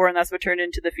team before, and that's what turned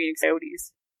into the Phoenix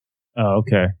Coyotes. Oh,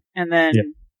 okay. And then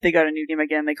they got a new team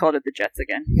again. They called it the Jets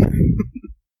again.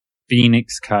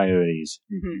 Phoenix Coyotes.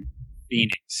 Mm-hmm.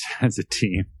 Phoenix as a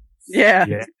team. Yeah.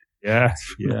 Yeah.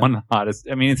 One of the hottest.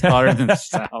 I mean, it's hotter than the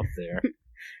South there.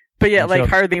 But yeah, like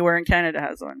hardly where in Canada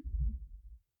has one.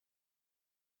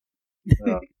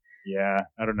 Yeah,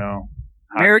 I don't know.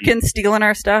 Americans stealing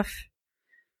our stuff.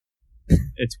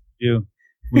 It's you.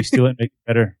 We steal it and make it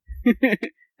better.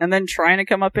 And then trying to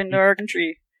come up into our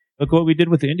country. Look what we did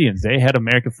with the Indians. They had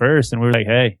America first, and we were like,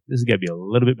 hey, this is going to be a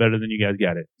little bit better than you guys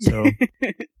got it. So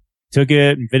took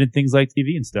it, invented things like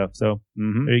TV and stuff. So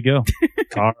there you go.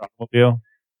 Car, automobile.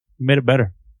 We made it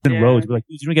better. And roads. We're like,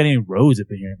 dude, you don't got any roads up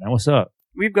in here, man. What's up?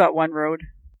 We've got one road.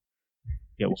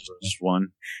 Yeah, just one.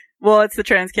 Well, it's the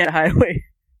Trans-Canada Highway.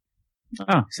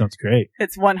 Oh, sounds great.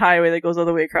 It's one highway that goes all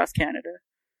the way across Canada.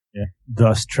 Yeah.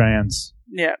 Thus trans.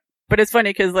 Yeah. But it's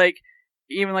funny because, like,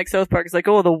 even like South Park is like,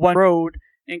 oh, the one road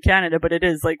in Canada, but it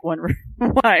is like one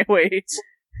highway.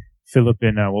 Philip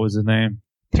and, what was his name?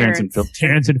 Terrence and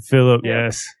Philip, Yeah.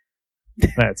 yes.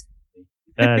 That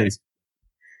is.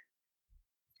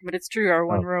 But it's true, our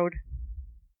one road.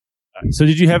 So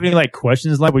did you have any, like,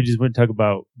 questions live? We just wouldn't talk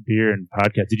about beer and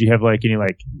podcast. Did you have, like, any,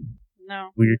 like,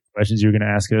 No. weird questions you were going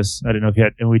to ask us? I didn't know if you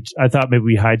had, and I thought maybe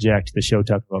we hijacked the show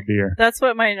talking about beer. That's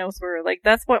what my notes were. Like,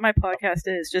 that's what my podcast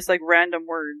is. Just like random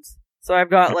words. So I've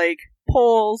got like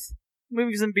polls,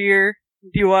 movies and beer,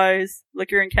 DUIs,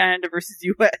 liquor in Canada versus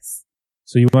US.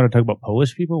 So you want to talk about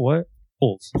Polish people? What?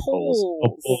 Polls. Polls.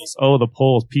 Oh, Poles. Oh, the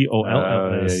Poles. Polls.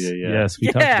 Yeah. Yes,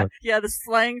 we talked about the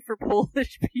slang for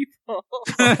Polish people.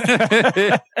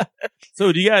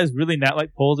 So do you guys really not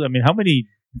like Poles? I mean, how many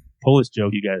Polish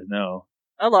jokes do you guys know?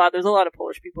 A lot. There's a lot of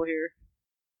Polish people here.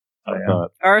 Oh, yeah.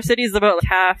 Our city's about like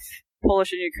half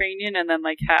Polish and Ukrainian, and then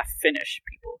like half Finnish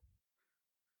people.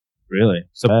 Really?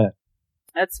 So bad.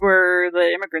 That's where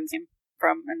the immigrants came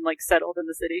from and like settled in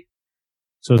the city.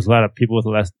 So there's a lot of people with the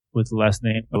last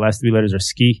name. The last three letters are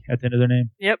ski at the end of their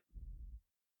name. Yep.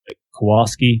 Like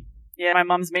Kowalski. Yeah, my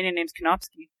mom's maiden name's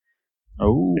Konopsky.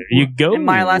 Oh, there you go. And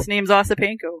my last name's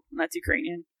Osipenko, and that's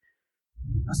Ukrainian.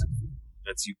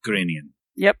 That's Ukrainian.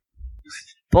 Yep.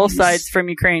 Both sides from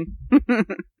Ukraine.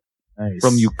 Nice.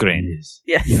 From Ukraine.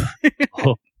 Yes.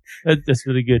 Oh, that's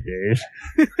really good, Dave.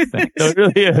 No, it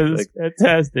really is.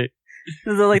 Fantastic.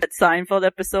 This is like that Seinfeld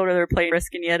episode where they're playing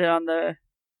Risk and Yetta on the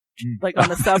on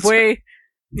the subway. Right.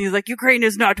 He's like, Ukraine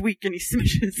is not weak, and he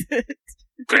smashes it.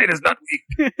 Ukraine is not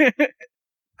weak.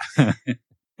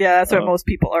 Yeah, that's what most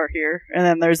people are here. And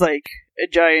then there's like a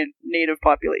giant native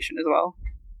population as well.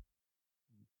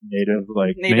 Native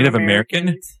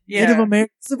American? Yeah. Native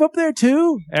Americans live up there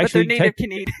too? Actually, but they're Native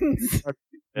Canadians.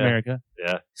 America.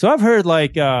 Yeah. So I've heard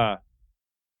like, I'm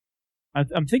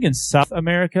thinking South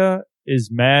America is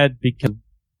mad because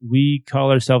we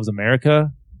call ourselves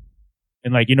America.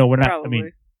 And like, we're not, Probably. I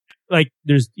mean, like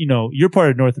there's, you're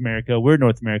part of North America, we're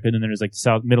North America, and then there's like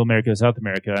Middle America, South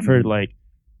America. I've heard like,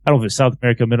 I don't know if it's South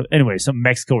America, anyway, some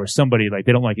Mexico or somebody, like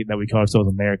they don't like it that we call ourselves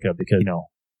America because,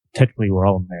 technically we're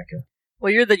all America.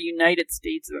 Well, you're the United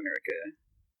States of America.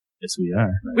 Yes, we are.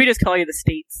 Right? We just call you the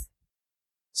States.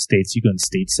 States, you go in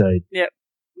stateside. Yep.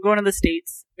 I'm going to the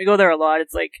States. We go there a lot.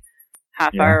 It's like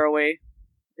half hour away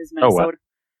is Minnesota. Oh, wow.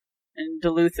 And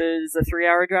Duluth is a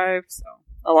 3-hour drive, so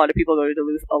a lot of people go to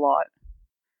Duluth a lot.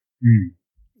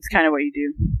 It's kind of what you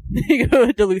do. You go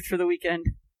to Duluth for the weekend.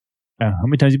 How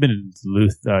many times have you been to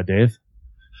Duluth, Dave?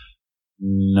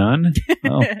 None.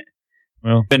 Oh.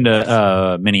 Well, been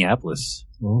to Minneapolis.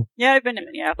 Oh. Yeah, I've been to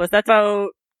Minneapolis. That's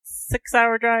about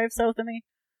 6-hour drive south of me.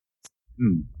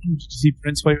 Did you see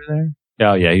Prince while you were there?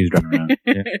 Oh, yeah, he was driving around.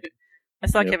 Yeah. I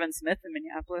saw Kevin Smith in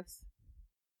Minneapolis.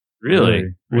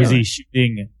 Really? Was he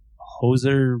shooting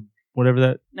Hoser, whatever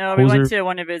that? No, we went to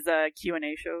one of his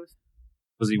Q&A shows.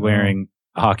 Was he wearing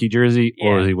a hockey jersey,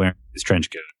 or was he wearing his trench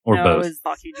coat, or both? No, his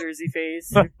hockey jersey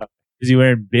phase. Is he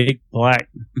wearing big black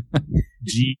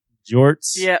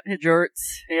jorts? Yeah, his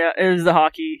jorts. Yeah, it was the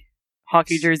hockey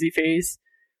jersey phase.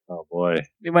 Oh boy,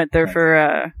 we went there for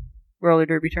a roller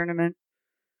derby tournament.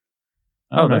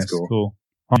 Oh, that's cool.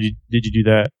 How did you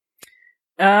do that?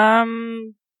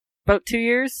 About 2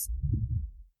 years.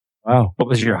 Wow. What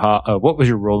was your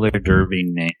roller derby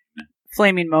name?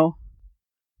 Flaming Mo.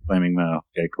 Flaming Mo.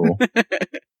 Okay, cool.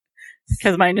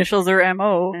 Because my initials are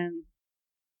MO, and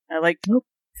I like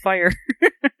fire.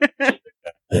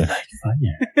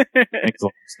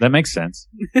 That makes sense.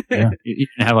 Yeah. You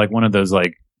didn't have like one of those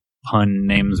like pun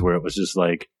names where it was just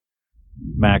like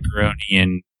macaroni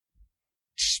and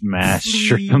smash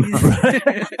shrimp.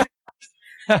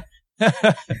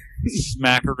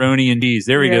 Smackaroni and cheese.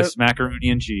 There we go. Yep.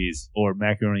 Smackaroni and cheese. Or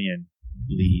macaroni and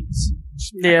bleeds.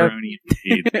 Yep. Smackaroni and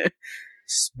cheese.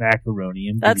 Smackaroni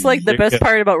and That's like the There you best go.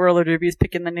 part about roller derby is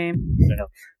picking the name.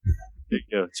 There you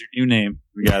go. It's your new name.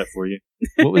 We got it for you.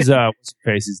 What was what's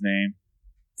her face's name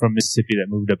from Mississippi that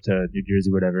moved up to New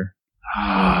Jersey, whatever?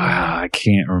 I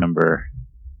can't remember.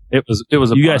 It was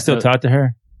a. You guys still talk to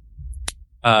her?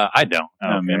 I don't.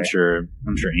 I'm Okay. sure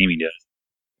Amy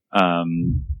does.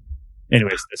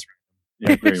 Anyways, that's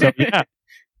Yeah, very so, well. yeah.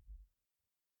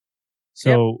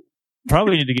 So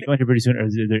probably need to get going here pretty soon. Or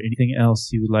is there anything else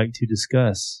you would like to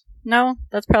discuss? No,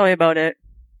 that's probably about it.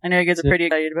 I know you guys are So- pretty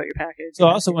excited about your package. So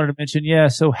I also wanted to mention,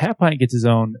 so Half Pint gets his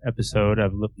own episode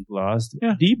of Littlegeeklost.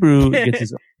 Yeah. D-Brew gets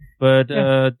his own. But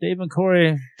Dave and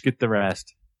Corey, Get the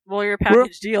rest. Well, your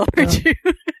package deal, aren't you?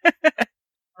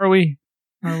 are we?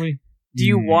 Do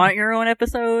you want your own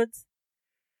episodes?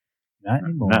 Not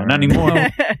anymore. Not anymore.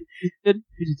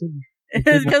 We just didn't.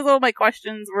 It's because all my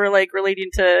questions were like relating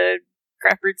to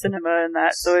craft brewed cinema and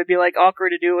that, so it'd be like awkward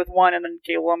to do it with one, and then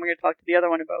okay, well, I'm going to talk to the other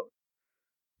one about.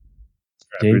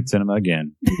 Dave. Brewed cinema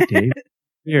again. Dave,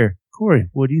 beer. Corey,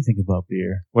 what do you think about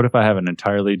beer? What if I have an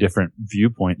entirely different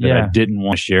viewpoint that Yeah. I didn't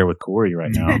want to share with Corey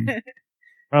right now?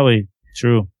 Probably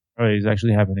true. Probably is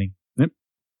actually happening. Yep.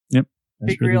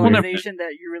 That's Big really weird. realization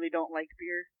that you really don't like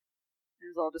beer. It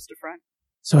was all just a front.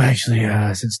 So actually,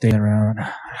 since staying around,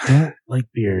 I don't like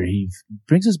beer. He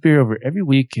brings us beer over every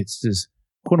week. It's this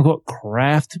quote unquote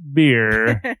craft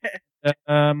beer.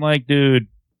 I'm like, dude.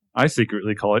 I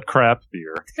secretly call it crap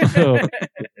beer. Oh,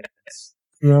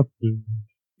 craft beer.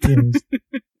 Yes.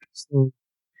 So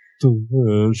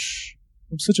delish.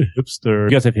 I'm such a hipster.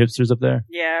 You guys have hipsters up there?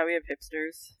 Yeah, we have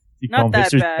hipsters. You call Not them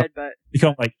that hipsters? bad, but You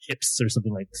call them like hips or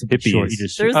something like something Hippies. short. You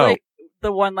just there's Oh. like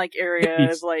the one like area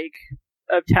Hippies. of like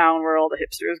of town where all the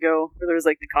hipsters go. Where there's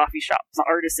like the coffee shops, the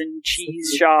artisan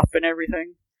cheese shop, and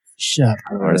everything. shop.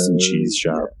 Artisan cheese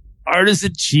shop.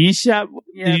 Artisan cheese shop?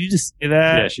 Yeah. Did you just say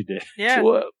that? Yeah, she did. Yeah,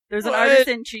 What? there's an What?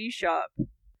 artisan cheese shop.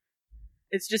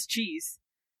 It's just cheese.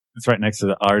 It's right next to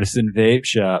the artisan vape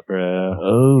shop, bro.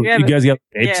 Oh, Yeah, you but- guys got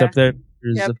vapes yeah. up there?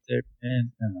 There's Yep. up there,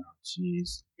 man. Oh,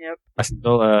 jeez. I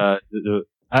still,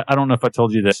 I don't know if I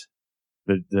told you this.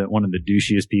 The one of the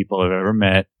douchiest people I've ever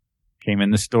met came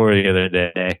in the store the other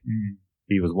day.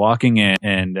 He was walking in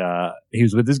and he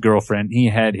was with his girlfriend. He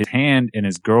had his hand in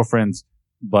his girlfriend's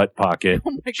butt pocket.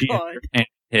 Oh my She had god. her hand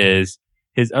in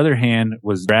his other hand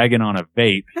was dragging on a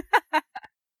vape.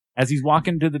 As he's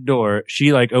walking to the door,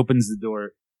 she like opens the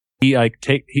door.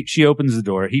 She opens the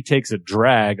door. He takes a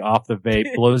drag off the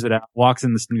vape, blows it out, walks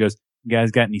in the store and goes, "You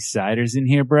guys got any ciders in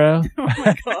here, bro?" Oh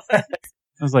my god.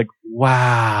 I was like,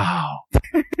 wow.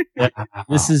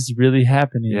 This is really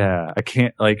happening. Yeah, I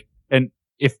can't and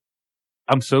if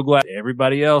I'm so glad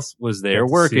everybody else was there Got to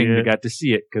see working, it. we got to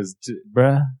see it because,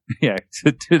 Bruh. yeah,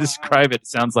 to describe it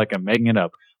sounds like I'm making it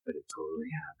up, but it totally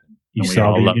happened. You And we saw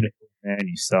all the loved unicorn, man.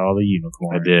 You saw the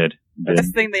unicorn. I did. The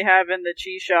best thing they have in the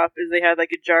cheese shop is they had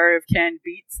like a jar of canned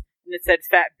beets, and it said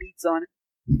fat beets on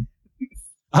it.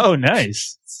 Oh,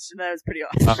 nice. And that was pretty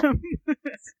awesome.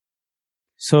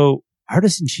 So,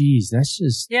 artisan cheese, that's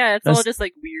just, Yeah, it's all That's- just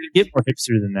like weird. get more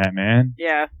hipster than that, man.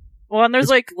 Yeah. Well, and there's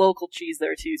like local cheese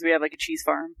there too. So we have like a cheese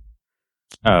farm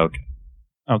Oh, okay.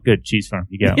 Oh, good. Cheese farm.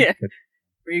 You got Yeah. Good.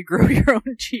 where you grow your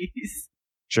own cheese.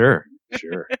 Sure.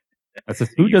 That's a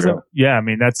thing Who you doesn't? grow. Yeah, I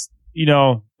mean, that's,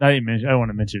 not even mention, I don't want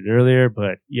to mention it earlier,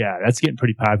 but yeah, that's getting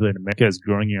pretty popular in America is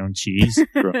growing your own cheese.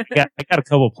 I got a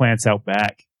couple plants out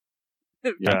back.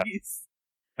 Yeah. Nice.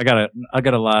 I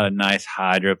got a lot of nice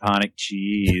hydroponic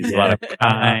cheese, a lot of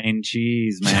pine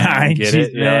cheese, man. Pine Get cheese,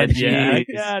 it? man. Yeah, Yeah, I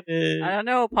cheese. got it. I don't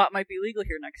know. Pot might be legal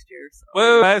here next year. So.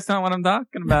 Whoa, that's not what I'm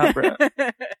talking about, bro.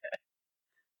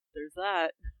 There's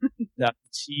that. That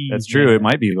cheese, That's true. man. It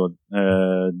might be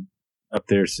up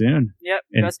there soon. Yep.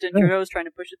 And- Justin Trudeau's trying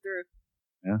to push it through.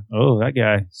 Oh, that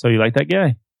guy. So you like that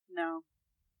guy? No.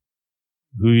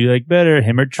 Who you like better,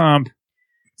 him or Trump?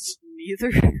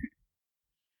 Neither.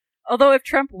 Although if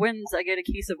Trump wins, I get a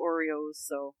case of Oreos,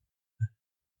 so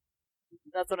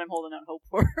that's what I'm holding out hope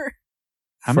for.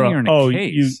 How many are in a Oh,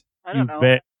 case? I don't know.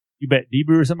 You bet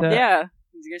D-Brew or something like that? Yeah,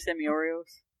 he's gonna send me Oreos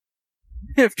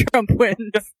if Trump wins.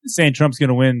 Saying Trump's going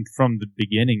to win from the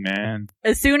beginning, man.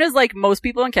 As soon as like most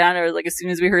people in Canada, like as soon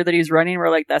as we heard that he's running, we're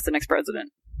like, that's the next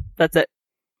president. That's it.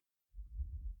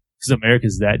 Because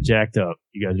America's that jacked up.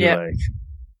 You guys Yeah. are like...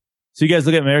 So you guys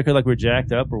look at America like we're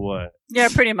jacked up or what? Yeah,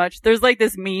 pretty much. There's like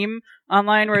this meme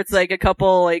online where it's like a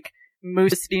couple like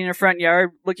moose sitting in a front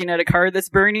yard looking at a car that's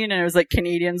burning, and it was like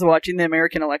Canadians watching the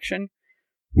American election.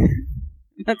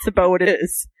 That's about what it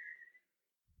is.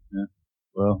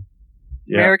 Well,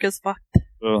 yeah. America's fucked.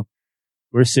 Well,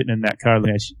 we're sitting in that car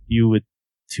looking at you with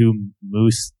two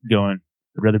moose going,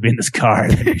 I'd rather be in this car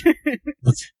than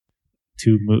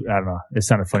two moose. I don't know. It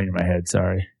sounded funny in my head.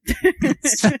 Sorry.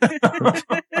 You'd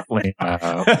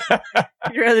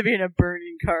rather be in a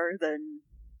burning car than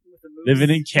with a moose. Living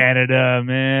in Canada,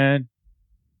 man.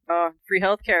 Oh, free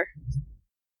healthcare.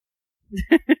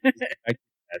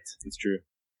 It's true.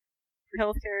 Free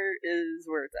healthcare is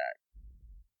where it's at.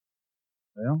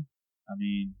 Well, I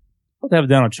mean, we'll have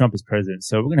Donald Trump as president,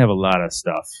 so we're going to have a lot of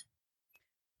stuff.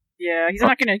 Yeah, he's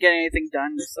not going to get anything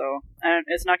done, so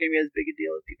it's not going to be as big a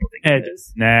deal as people think it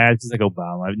is. Nah, it's just like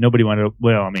Obama. Nobody wanted,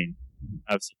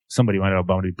 somebody wanted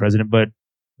Obama to be president, but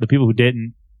the people who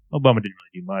didn't, Obama didn't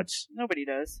really do much. Nobody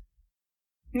does.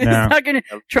 No.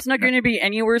 Trump's not going to be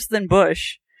any worse than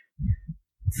Bush.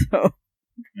 So.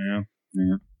 Yeah.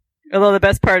 Although the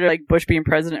best part of like Bush being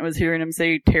president was hearing him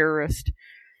say terrorist.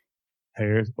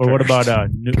 Terrorist. Or what about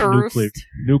nuclear?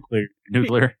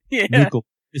 Yeah.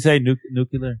 You say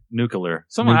nuclear? Nuclear.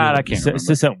 Something I can't remember. It's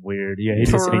just something weird. Yeah, he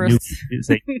just say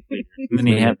nuclear. And then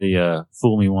he had the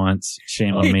fool me once,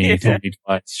 shame on me. Fool me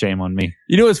twice, shame on me.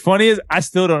 You know what's funny is I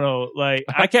still don't know. Like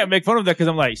I can't make fun of that because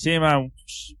I'm like shame on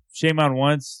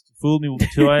once, fool me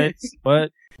twice.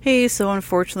 What? Hey, so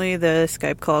unfortunately the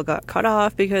Skype call got cut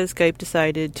off because Skype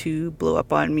decided to blow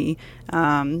up on me.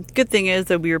 Good thing is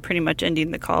that we were pretty much ending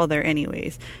the call there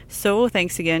anyways. So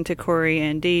thanks again to Corey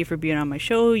and Dave for being on my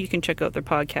show. You can check out their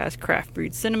podcast, Craft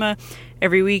Brewed Cinema,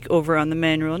 every week over on the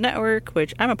Men Rule Network,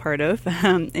 which I'm a part of.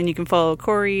 And you can follow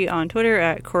Corey on Twitter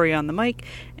at Corey on the Mic,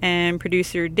 and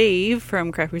producer Dave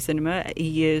from Craft Brewed Cinema.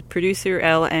 He is producer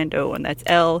L&O, and that's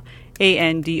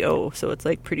L-A-N-D-O, so it's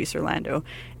like producer Lando.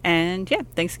 And yeah,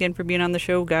 thanks again for being on the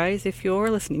show, guys, if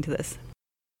you're listening to this.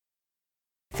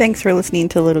 Thanks for listening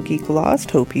to Little Geek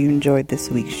Lost. Hope you enjoyed this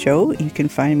week's show. You can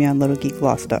find me on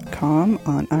littlegeeklost.com,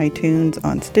 on iTunes,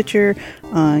 on Stitcher,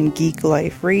 on Geek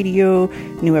Life Radio.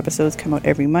 New episodes come out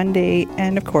every Monday.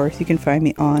 And of course, you can find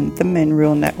me on the Men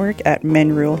Rule Network at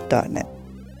menrule.net.